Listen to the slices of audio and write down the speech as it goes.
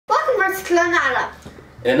Kulana Arab.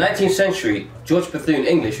 In the 19th century, George Bethune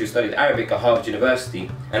English, who studied Arabic at Harvard University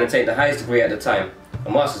and attained the highest degree at the time,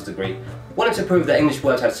 a master's degree, wanted to prove that English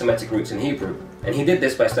words had Semitic roots in Hebrew, and he did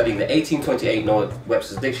this by studying the 1828 Noah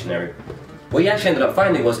Websters dictionary. What he actually ended up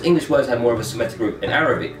finding was English words had more of a Semitic root in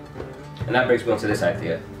Arabic, and that brings me on to this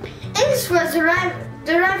idea. English words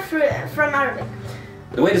derived from Arabic.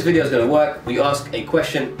 The way this video is going to work, we ask a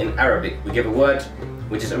question in Arabic. We give a word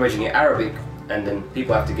which is originally Arabic, and then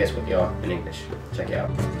people have to guess what they are in English. Check it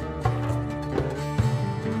out.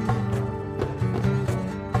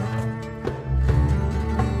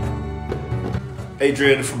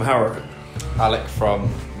 Adrian from Harrow. Alec from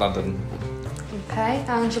London. Okay,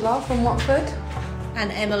 Angela from Watford.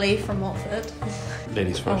 And Emily from Watford.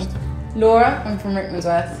 Ladies first. Laura, I'm from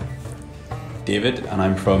Rickmansworth. David, and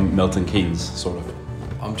I'm from Milton Keynes, sort of.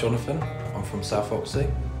 I'm Jonathan. I'm from South Oxley,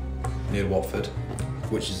 near Watford,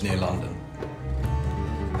 which is near London.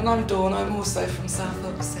 And I'm Dawn. I'm also from South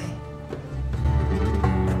Oxley.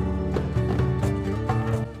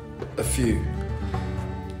 A few.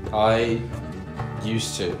 I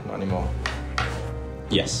used to, not anymore.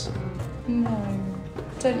 Yes. No.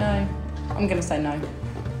 Don't know. I'm going to say no.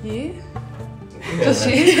 You? Just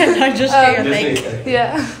you? No, just you, I think.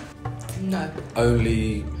 Yeah. No.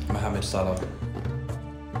 Only Mohammed Salah.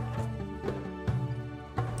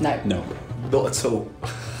 No. No. Not at all.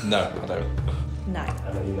 No, I don't. No.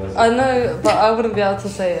 I know, but I wouldn't be able to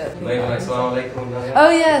say it. Oh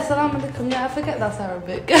yeah, salam alaikum. Yeah, I forget that's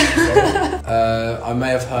Arabic. I may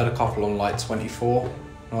have heard a couple on like 24 when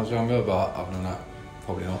I was younger, but other than that,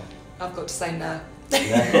 probably not. I've got to say no.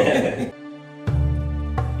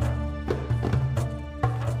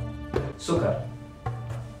 Sukar.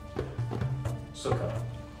 Sukar.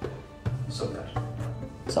 Sukar.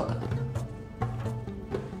 Soccer.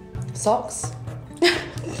 Socks.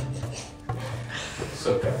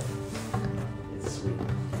 Sukar. It's sweet.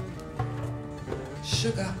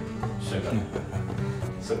 Sugar. Sugar.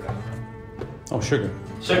 Sukar. Oh, sugar.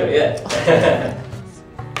 Sugar, yeah.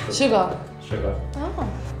 Sugar. Sugar. Oh.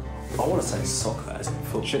 I want to say soccer as in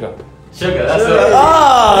football. Sugar. Sugar, that's it.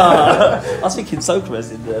 Ah! I was thinking soccer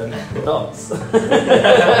as in dance.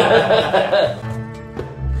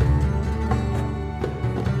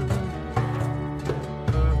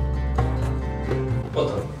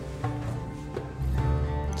 Otto.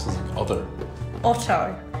 Sounds like other. Otto.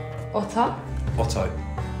 Otter. Otto.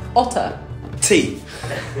 Otter. T.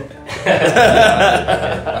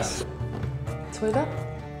 Toilet.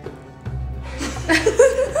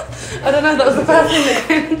 I don't know, that was the first thing that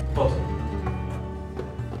came. Bottom.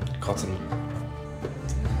 Cotton.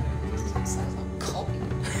 Sounds like cotton.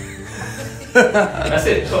 That's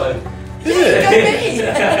it, cotton. Go me!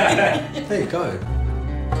 There you go.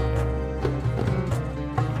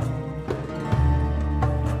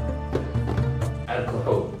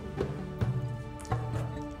 Alcohol.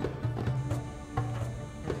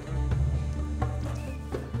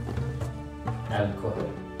 Alcohol.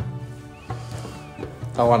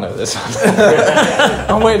 Oh, I know this one.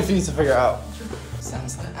 I'm waiting for you to figure it out.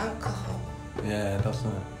 Sounds like alcohol. Yeah,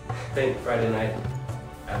 doesn't it? Think Friday night.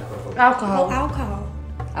 Alcohol. Alcohol. Oh, alcohol.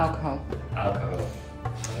 Alcohol. Alcohol.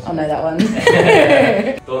 I know that one.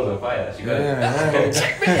 Dawn's on fire, she got it.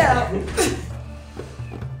 Check me out.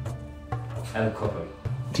 Alcohol.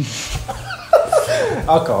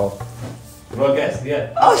 Alcohol. Wrong guess,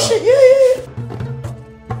 yeah. Oh shit, yeah.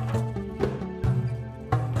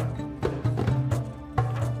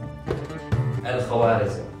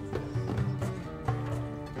 Al-Khawarizm.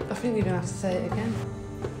 I think you're going to have to say it again.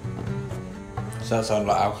 So that sounded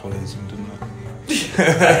like alcoholism, didn't it?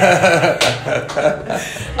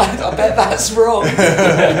 I bet that's wrong.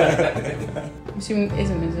 I'm assuming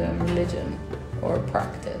ism is a religion or a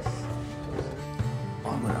practice. I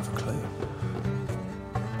won't have a clue.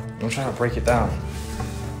 I'm trying to break it down.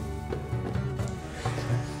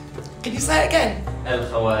 Can you say it again?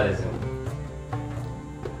 Al-Khawarizm.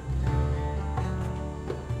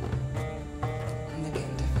 They're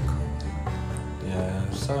getting difficult. Yeah,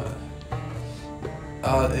 so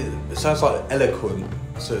it sounds like eloquent,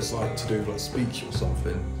 so it's like to do with like speech or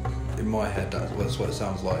something. In my head, that's what it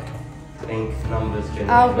sounds like. Think numbers, generate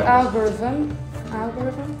numbers. Algorithm.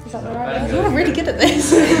 Algorithm? Is that the right word? You're really good at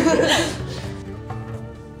this.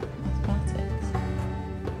 Mathematics.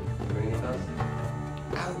 Ring it up.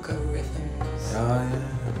 Algorithms. Ah,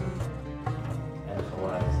 yeah.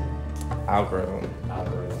 Al-Khawarizm. Algorithm.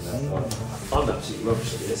 Algorithm, that's the one. I'm absolutely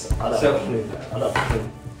rubbish at this. I don't So- have a clue. I don't have a clue.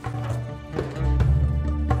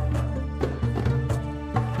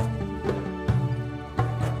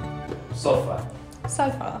 Sofa. So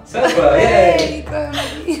far. Sofa, yay! Go,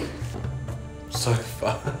 Maggie.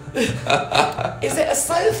 Sofa. Is it a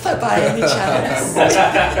sofa by any chance?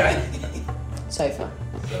 Sofa.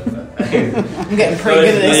 I'm getting pretty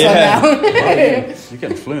good at this one now. You're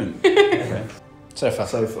getting fluent. Okay. Sofa.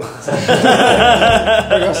 Sofa.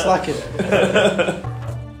 Bring us slacking.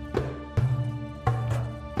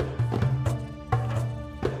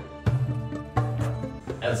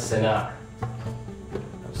 الصناعة.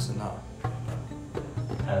 الصناعة.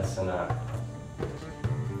 الصناعة.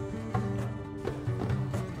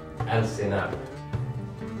 الصناعة.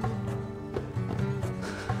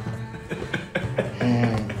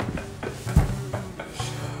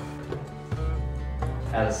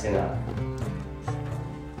 الصناعة.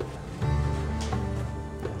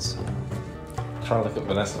 Trying to look at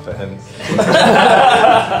Vanessa for hints.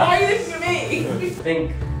 Why are you looking at me?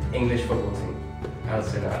 Think English football team.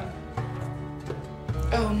 الصناعة.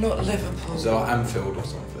 Oh, not Liverpool. Is it like Anfield or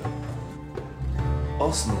something?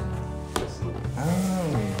 Arsenal.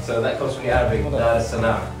 So that comes from the Arabic Dar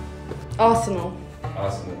الصناعة. Arsenal.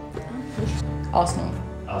 Arsenal. Arsenal.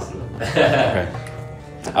 Arsenal. Okay.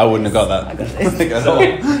 I wouldn't have got that. I got this. At all.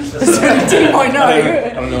 That's the only team I know. I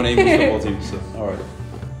don't know an English football team, so alright.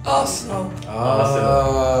 Arsenal.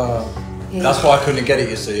 That's why I couldn't get it,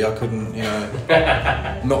 you see. I couldn't, you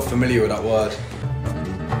know, not familiar with that word.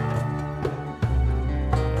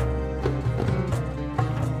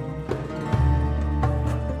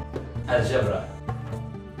 الجبرة.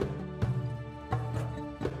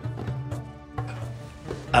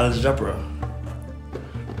 Algebra.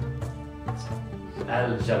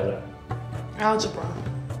 الجبرة. Algebra.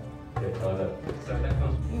 Good, well done. So that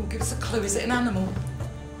comes. Ooh, give us a clue. Is it an animal?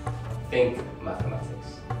 Think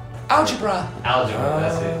mathematics. Algebra. Algebra,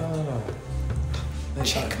 that's it.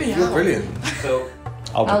 Check me You're out. brilliant. So,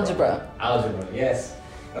 Algebra. algebra, yes.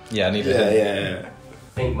 Yeah, I need a hint. Yeah.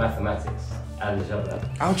 Think mathematics. Algebra.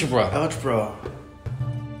 Algebra. Algebra.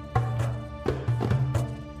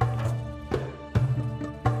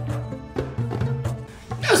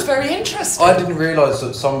 That was very interesting. I didn't realise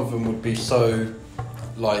that some of them would be so,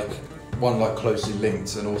 like, one like closely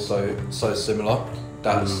linked and also so similar.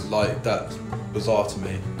 That's like, that's bizarre to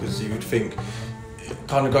me, because you would think,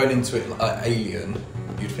 kind of going into it like Alien,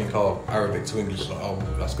 you'd think, oh, Arabic to English, like, oh,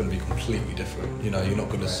 that's going to be completely different. You know, you're not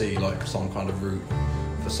going to see like some kind of root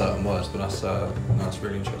for certain words, but that's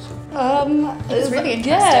really interesting. It's really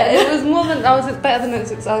Yeah, interesting. it was more than it's better than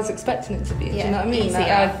I was expecting it to be. Do you Yeah, know what I mean? Like,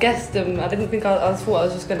 easier. I guessed them. I didn't think I thought I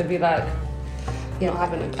was just going to be like, not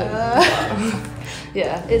having a clue.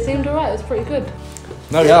 Yeah, it seemed alright. It was pretty good.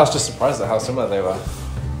 No, yeah, I was just surprised at how similar they were.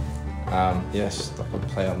 Yes, like a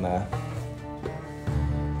play on there.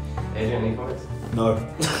 Adrian, any comments? No.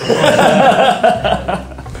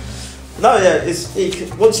 No, yeah,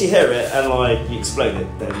 once you hear it and like you explain it,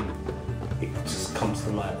 then it just comes to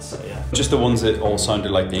light. So yeah. Just the ones that all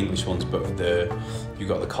sounded like the English ones, but you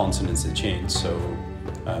got the consonants that change, so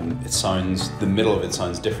the middle of it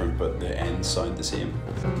sounds different, but the ends sound the same.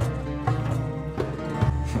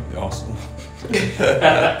 Arsenal.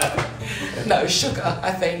 No, sugar.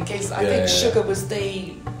 I think I think sugar was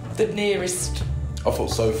the nearest. I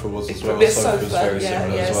thought sofa was as well. It's Sofa was sofa, very yeah,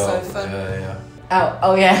 similar yeah, as well. sofa. Yeah.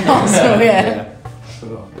 Oh yeah, Arsenal, yeah. So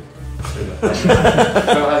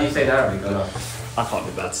how do you say it in Arabic or not? I can't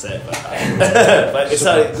be bad to say it, but, but it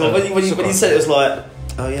sounded, when you said it, it was like,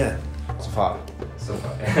 oh yeah. Sofa. Sofa.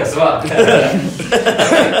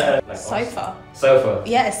 Sofa. Sofa.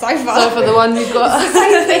 Yeah, sofa. So for the one you've got.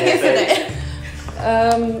 Same thing, isn't it?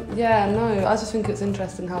 Yeah, no, I just think it's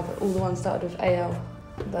interesting how all the ones started with AL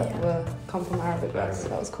that come from Arabic words.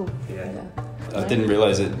 That was cool. Yeah. I didn't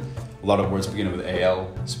realise that a lot of words beginning with AL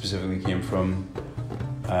specifically came from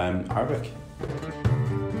Arabic.